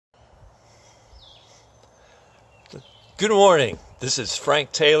Good morning. This is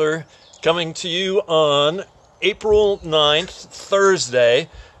Frank Taylor coming to you on April 9th, Thursday,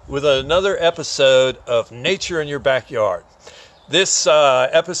 with another episode of Nature in Your Backyard. This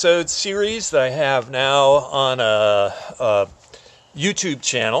episode series that I have now on a YouTube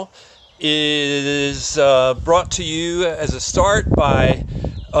channel is brought to you as a start by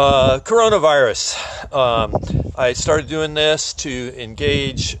coronavirus. I started doing this to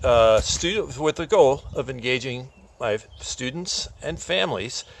engage students with the goal of engaging my students and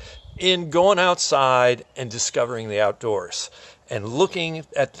families in going outside and discovering the outdoors and looking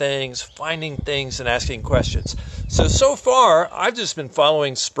at things, finding things, and asking questions. So far, I've just been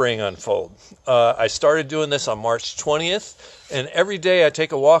following spring unfold. I started doing this on March 20th, and every day I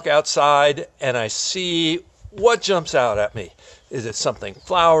take a walk outside and I see what jumps out at me. Is it something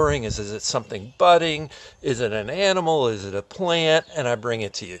flowering? Is it something budding? Is it an animal? Is it a plant? And I bring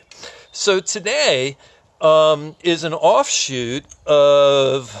it to you. So today is an offshoot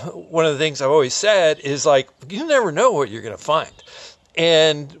of one of the things I've always said is like, you never know what you're going to find.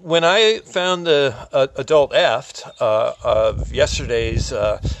 And when I found the adult eft of yesterday's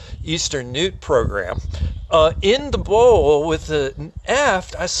Eastern Newt program, in the bowl with the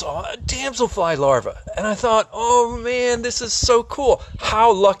eft, I saw a damselfly larva. And I thought, oh man, this is so cool.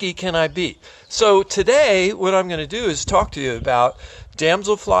 How lucky can I be? So today, what I'm going to do is talk to you about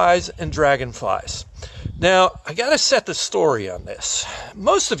damselflies and dragonflies. Now, I got to set the story on this.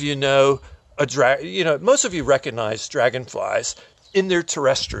 Most of you know most of you recognize dragonflies in their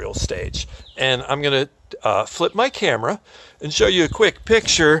terrestrial stage. And I'm going to flip my camera and show you a quick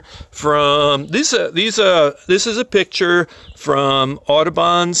picture from this is a picture from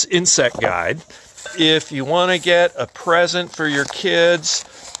Audubon's Insect Guide. If you want to get a present for your kids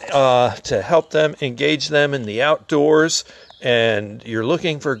to help them engage them in the outdoors, and you're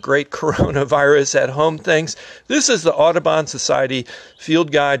looking for great coronavirus at home things, this is the Audubon Society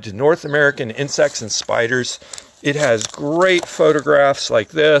Field Guide to North American Insects and Spiders. It has great photographs like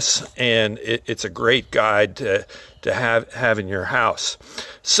this, and it's a great guide to have in your house.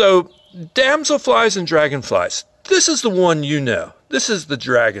 So, damselflies and dragonflies. This is the one you know. This is the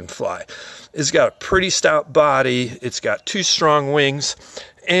dragonfly. It's got a pretty stout body. It's got 2 strong wings.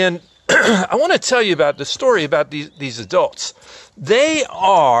 And I want to tell you about the story about these adults. They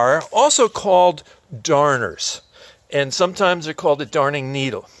are also called darners, and sometimes they're called a darning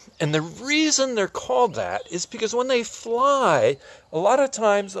needle. And the reason they're called that is because when they fly, a lot of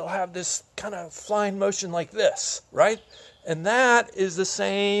times they'll have this kind of flying motion like this, right? And that is the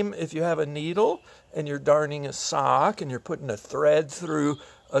same if you have a needle and you're darning a sock and you're putting a thread through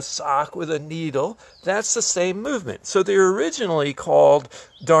a sock with a needle. That's the same movement. So they're originally called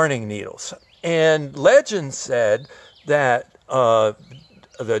darning needles. And legend said that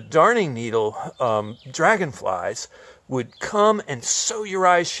the darning needle dragonflies would come and sew your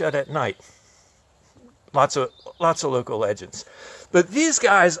eyes shut at night. Lots of local legends. But these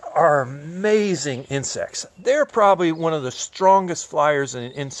guys are amazing insects. They're probably one of the strongest flyers in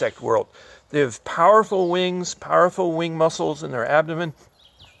the insect world. They have powerful wings, powerful wing muscles in their abdomen.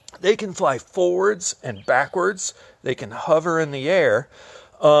 They can fly forwards and backwards. They can hover in the air.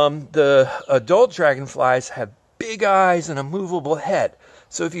 The adult dragonflies have big eyes and a movable head.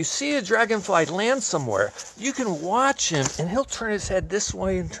 So if you see a dragonfly land somewhere, you can watch him, and he'll turn his head this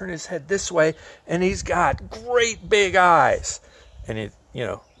way and turn his head this way, and he's got great big eyes. And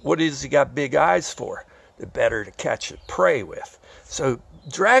what does he got big eyes for? They're better to catch prey with. So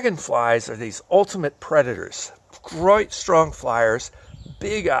dragonflies are these ultimate predators, great strong flyers,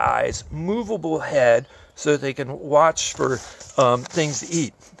 big eyes, movable head, so they can watch for things to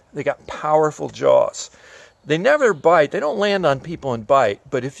eat. They got powerful jaws. They never bite. They don't land on people and bite.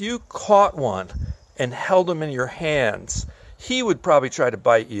 But if you caught one and held him in your hands, he would probably try to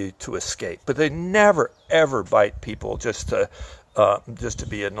bite you to escape. But they never, ever bite people just to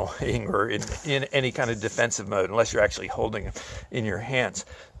be annoying or in any kind of defensive mode, unless you're actually holding him in your hands.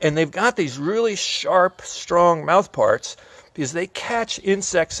 And they've got these really sharp, strong mouth parts because they catch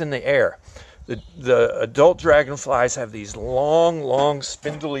insects in the air. The adult dragonflies have these long,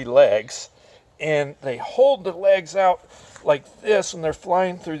 spindly legs, and they hold the legs out like this when they're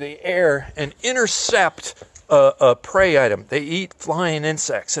flying through the air and intercept a prey item. They eat flying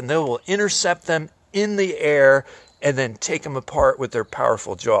insects, and they will intercept them in the air and then take them apart with their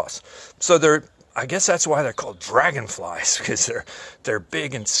powerful jaws. So I guess that's why they're called dragonflies, because they're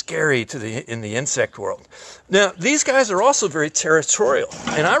big and scary in the insect world. Now, these guys are also very territorial.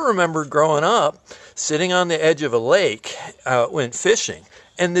 And I remember growing up, sitting on the edge of a lake when fishing,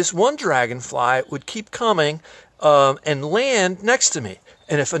 and this one dragonfly would keep coming and land next to me.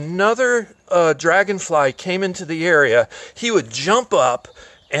 and if another dragonfly came into the area, he would jump up,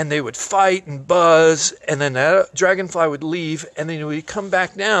 and they would fight and buzz, and then that dragonfly would leave, and then he would come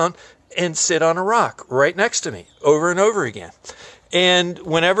back down and sit on a rock right next to me over and over again. And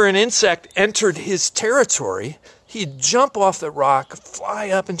whenever an insect entered his territory, he'd jump off the rock, fly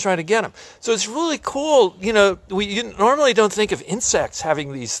up, and try to get him. So it's really cool. You know, you normally don't think of insects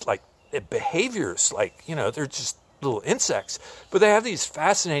having these like behaviors, like, you know, they're just little insects, but they have these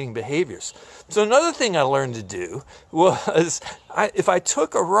fascinating behaviors. So another thing I learned to do was if I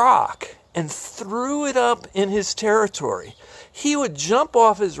took a rock and threw it up in his territory, he would jump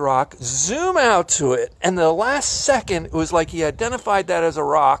off his rock, zoom out to it, and the last second, it was like he identified that as a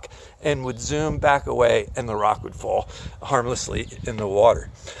rock and would zoom back away, and the rock would fall harmlessly in the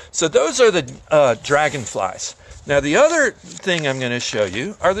water. So those are the dragonflies. Now the other thing I'm going to show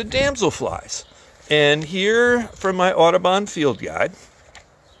you are the damselflies. And here from my Audubon field guide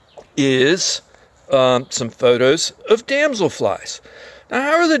is some photos of damselflies. Now,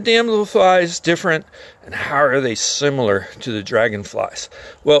 how are the damselflies different, and how are they similar to the dragonflies?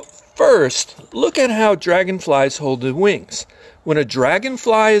 Well, first, look at how dragonflies hold their wings. When a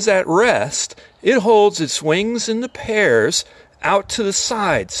dragonfly is at rest, it holds its wings in the pairs out to the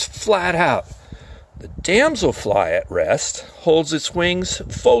sides, flat out. The damselfly at rest holds its wings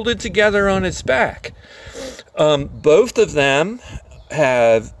folded together on its back. Both of them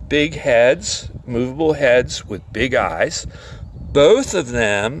have big heads, movable heads with big eyes. Both of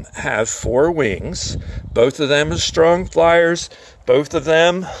them have 4 wings. Both of them are strong flyers. Both of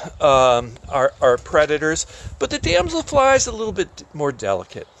them are predators. But the damselfly is a little bit more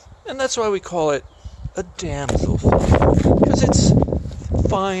delicate. And that's why we call it a damselfly, because it's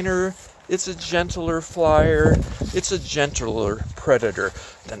finer. It's a gentler flyer. It's a gentler predator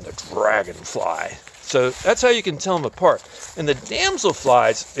than the dragonfly. So that's how you can tell them apart. And the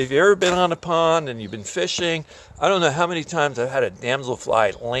damselflies, if you've ever been on a pond and you've been fishing, I don't know how many times I've had a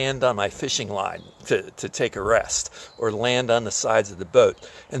damselfly land on my fishing line to take a rest, or land on the sides of the boat.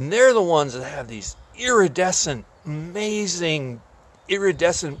 And they're the ones that have these iridescent, amazing,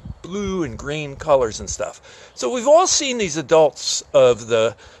 iridescent blue and green colors and stuff. So we've all seen these adults of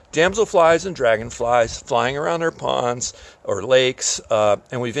the damselflies and dragonflies flying around our ponds or lakes,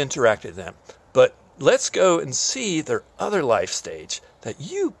 and we've interacted with them. But let's go and see their other life stage that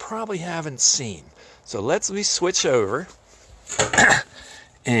you probably haven't seen. So let me switch over.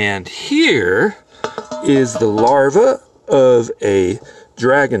 And here is the larva of a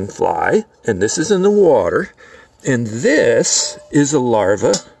dragonfly, and this is in the water. And this is a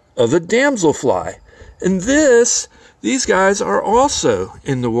larva of a damselfly. And these guys are also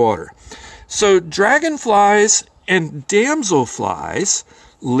in the water. So dragonflies and damselflies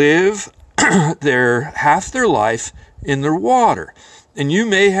live half their life in the water. And you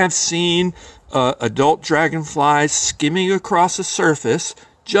may have seen adult dragonflies skimming across the surface,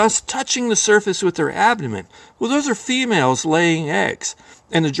 just touching the surface with their abdomen. Well, those are females laying eggs.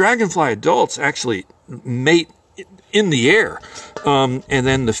 And the dragonfly adults actually mate in the air. And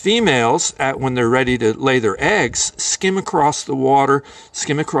then the females, when they're ready to lay their eggs, skim across the water,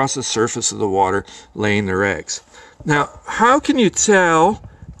 skim across the surface of the water, laying their eggs. Now, how can you tell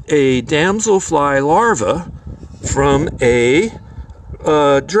a damselfly larva from a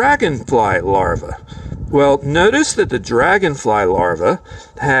dragonfly larva? Well, notice that the dragonfly larva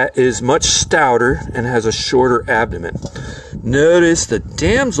is much stouter and has a shorter abdomen. Notice the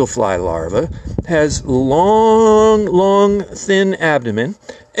damselfly larva has long, thin abdomen,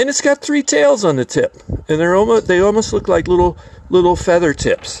 and it's got 3 tails on the tip, and they almost look like little feather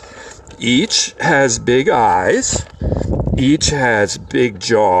tips. Each has big eyes. Each has big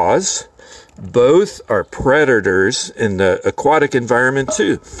jaws. Both are predators in the aquatic environment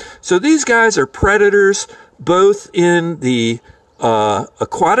too. So these guys are predators both in the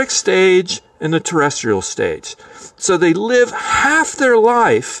aquatic stage and the terrestrial stage. So they live half their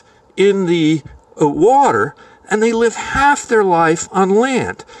life in the water, and they live half their life on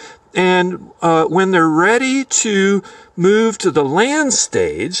land. And when they're ready to move to the land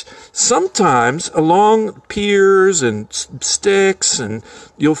stage, sometimes along piers and sticks, and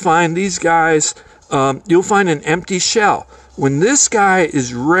you'll find these guys, you'll find an empty shell. When this guy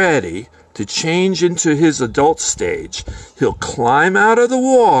is ready to change into his adult stage, he'll climb out of the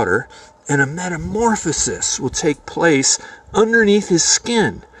water, and a metamorphosis will take place underneath his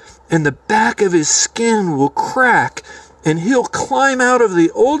skin. And the back of his skin will crack, and he'll climb out of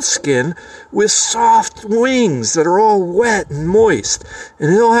the old skin with soft wings that are all wet and moist.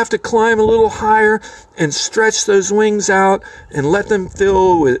 And he'll have to climb a little higher, and stretch those wings out and let them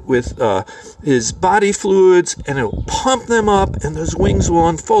fill with his body fluids, and it will pump them up, and those wings will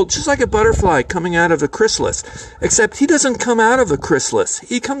unfold just like a butterfly coming out of a chrysalis. Except he doesn't come out of a chrysalis.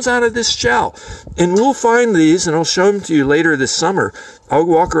 He comes out of this shell. And we'll find these, and I'll show them to you later this summer. I'll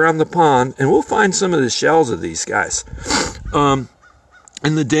walk around the pond, and we'll find some of the shells of these guys.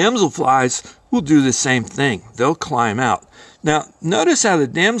 And the damselflies will do the same thing. They'll climb out. Now, notice how the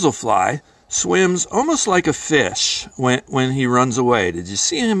damselfly swims almost like a fish when he runs away. Did you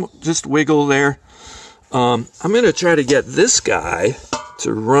see him just wiggle there? I'm going to try to get this guy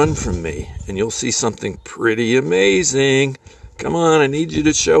to run from me, and you'll see something pretty amazing. Come on, I need you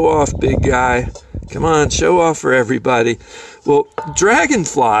to show off, big guy. Come on, show off for everybody. Well,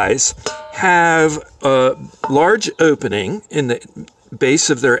 dragonflies have a large opening in the base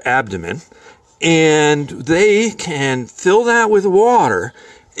of their abdomen, and they can fill that with water,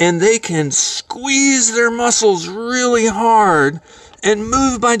 and they can squeeze their muscles really hard and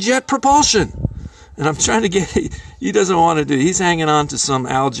move by jet propulsion. And I'm trying to get, he doesn't want to do, he's hanging on to some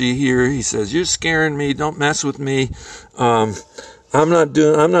algae here. He says, "You're scaring me, don't mess with me." I'm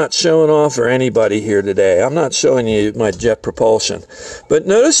not showing off for anybody here today. I'm not showing you my jet propulsion. But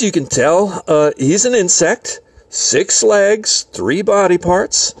notice you can tell he's an insect. 6 legs, 3 body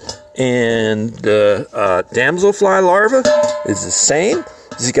parts, and the damselfly larva is the same.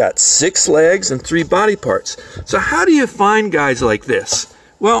 He's got 6 legs and 3 body parts. So how do you find guys like this?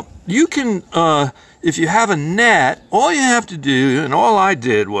 Well, you can, if you have a net, all you have to do, and all I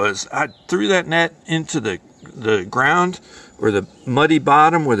did was I threw that net into the ground or the muddy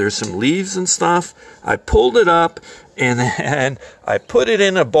bottom where there's some leaves and stuff. I pulled it up, and then I put it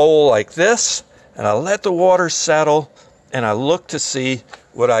in a bowl like this, and I let the water settle, and I looked to see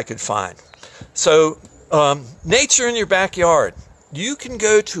what I could find. So, nature in your backyard. You can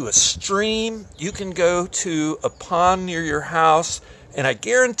go to a stream, you can go to a pond near your house, and I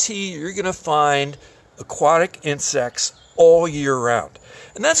guarantee you're going to find aquatic insects all year round.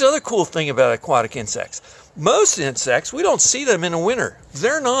 And that's the other cool thing about aquatic insects. Most insects, we don't see them in the winter.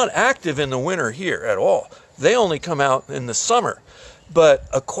 They're not active in the winter here at all. They only come out in the summer. But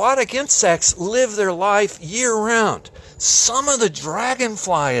aquatic insects live their life year-round. Some of the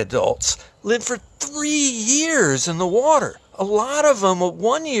dragonfly adults live for 3 years in the water. A lot of them,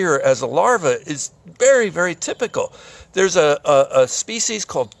 1 year as a larva is very, very typical. There's a species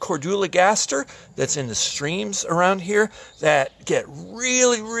called Corduligaster that's in the streams around here that get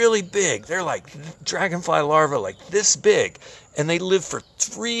really, really big. They're like dragonfly larvae, like this big. And they live for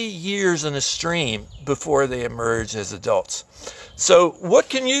 3 years in a stream before they emerge as adults. So what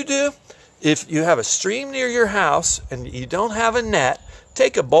can you do? If you have a stream near your house and you don't have a net,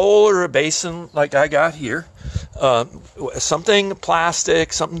 take a bowl or a basin like I got here, something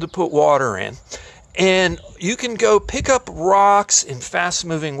plastic, something to put water in, and you can go pick up rocks in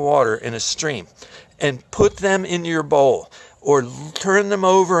fast-moving water in a stream and put them in your bowl, or turn them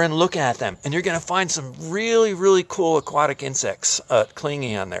over and look at them, and you're going to find some really, really cool aquatic insects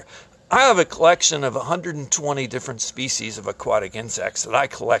clinging on there. I have a collection of 120 different species of aquatic insects that I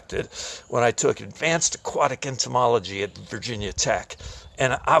collected when I took advanced aquatic entomology at Virginia Tech.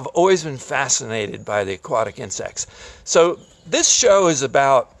 And I've always been fascinated by the aquatic insects. So this show is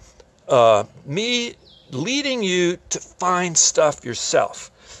about me leading you to find stuff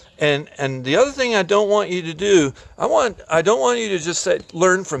yourself. And the other thing I don't want you to do, I don't want you to just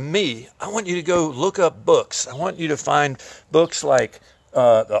learn from me. I want you to go look up books. I want you to find books like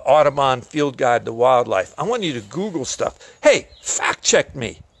the Audubon Field Guide to Wildlife. I want you to Google stuff. Hey, fact check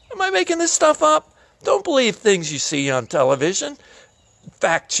me. Am I making this stuff up? Don't believe things you see on television.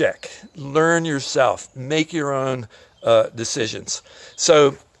 Fact check. Learn yourself. Make your own decisions.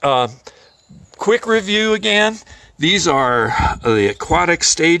 So, quick review again. These are the aquatic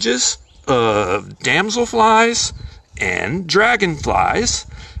stages of damselflies and dragonflies.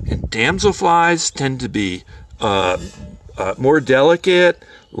 And damselflies tend to be more delicate,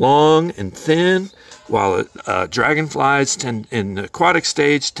 long, and thin, while dragonflies in the aquatic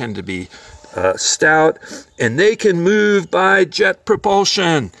stage tend to be stout, and they can move by jet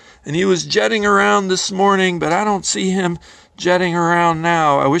propulsion. And he was jetting around this morning, but I don't see him jetting around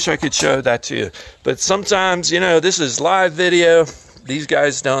now. I wish I could show that to you. But sometimes, you know, this is live video. These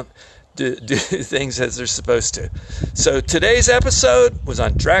guys don't do things as they're supposed to. So today's episode was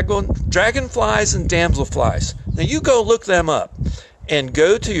on dragonflies and damselflies. Now you go look them up. and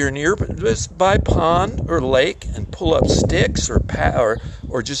go to your nearby pond or lake and pull up sticks or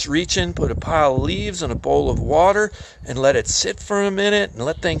just reach in, put a pile of leaves in a bowl of water and let it sit for a minute and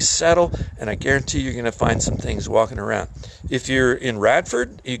let things settle, and I guarantee you're going to find some things walking around. If you're in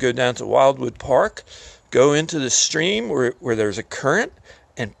Radford, you go down to Wildwood Park, go into the stream where there's a current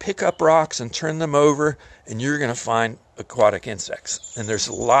and pick up rocks and turn them over, and you're going to find aquatic insects. And there's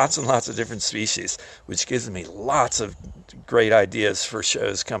lots and lots of different species, which gives me lots of great ideas for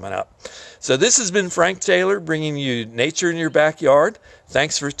shows coming up. So this has been Frank Taylor bringing you Nature in Your Backyard.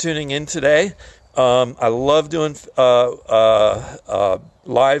 Thanks for tuning in today. I love doing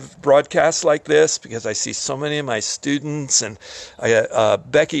live broadcasts like this because I see so many of my students, and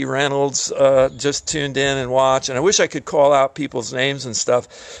Becky Reynolds just tuned in and watched, and I wish I could call out people's names and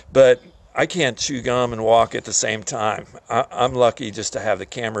stuff, but I can't chew gum and walk at the same time. I'm lucky just to have the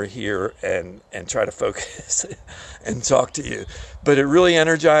camera here and try to focus and talk to you. But it really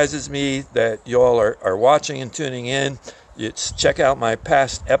energizes me that y'all are watching and tuning in. Check out my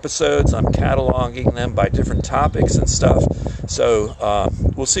past episodes. I'm cataloging them by different topics and stuff. So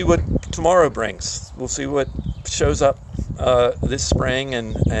we'll see what tomorrow brings. We'll see what shows up this spring,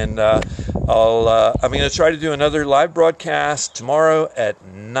 and I'm going to try to do another live broadcast tomorrow at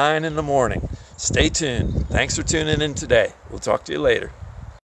 9 in the morning. Stay tuned. Thanks for tuning in today. We'll talk to you later.